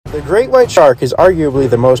The great white shark is arguably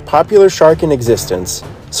the most popular shark in existence,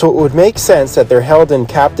 so it would make sense that they're held in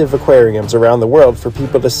captive aquariums around the world for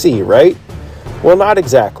people to see, right? Well, not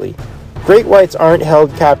exactly. Great whites aren't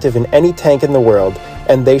held captive in any tank in the world,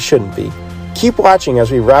 and they shouldn't be. Keep watching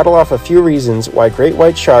as we rattle off a few reasons why great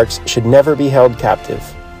white sharks should never be held captive.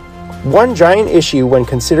 One giant issue when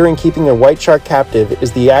considering keeping a white shark captive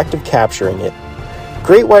is the act of capturing it.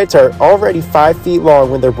 Great whites are already 5 feet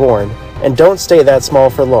long when they're born, and don't stay that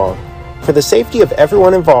small for long. For the safety of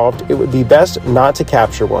everyone involved, it would be best not to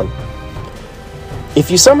capture one.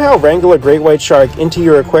 If you somehow wrangle a great white shark into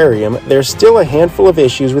your aquarium, there's still a handful of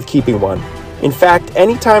issues with keeping one. In fact,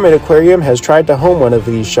 anytime an aquarium has tried to home one of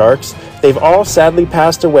these sharks, they've all sadly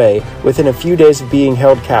passed away within a few days of being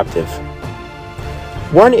held captive.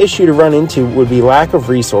 One issue to run into would be lack of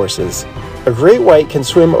resources. A great white can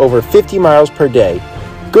swim over 50 miles per day.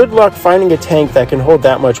 Good luck finding a tank that can hold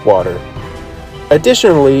that much water.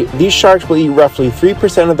 Additionally, these sharks will eat roughly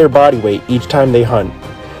 3% of their body weight each time they hunt.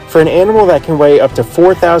 For an animal that can weigh up to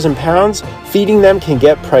 4,000 pounds, feeding them can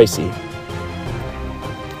get pricey.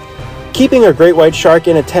 Keeping a great white shark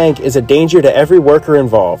in a tank is a danger to every worker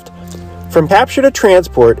involved. From capture to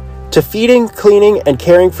transport, to feeding, cleaning, and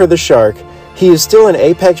caring for the shark, he is still an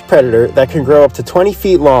apex predator that can grow up to 20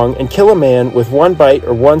 feet long and kill a man with one bite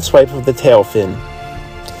or one swipe of the tail fin.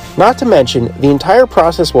 Not to mention, the entire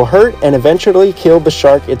process will hurt and eventually kill the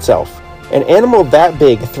shark itself. An animal that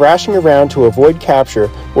big thrashing around to avoid capture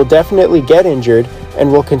will definitely get injured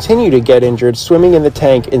and will continue to get injured swimming in the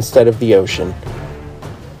tank instead of the ocean.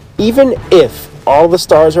 Even if all the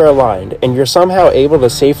stars are aligned and you're somehow able to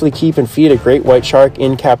safely keep and feed a great white shark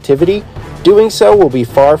in captivity, doing so will be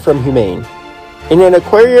far from humane. In an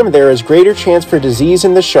aquarium, there is greater chance for disease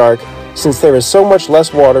in the shark since there is so much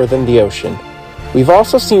less water than the ocean. We've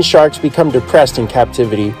also seen sharks become depressed in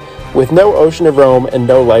captivity, with no ocean to roam and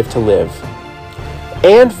no life to live.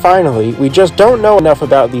 And finally, we just don't know enough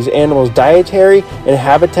about these animals' dietary and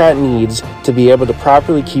habitat needs to be able to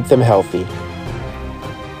properly keep them healthy.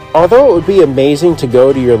 Although it would be amazing to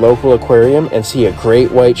go to your local aquarium and see a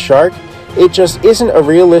great white shark, it just isn't a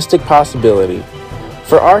realistic possibility.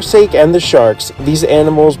 For our sake and the sharks, these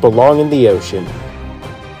animals belong in the ocean.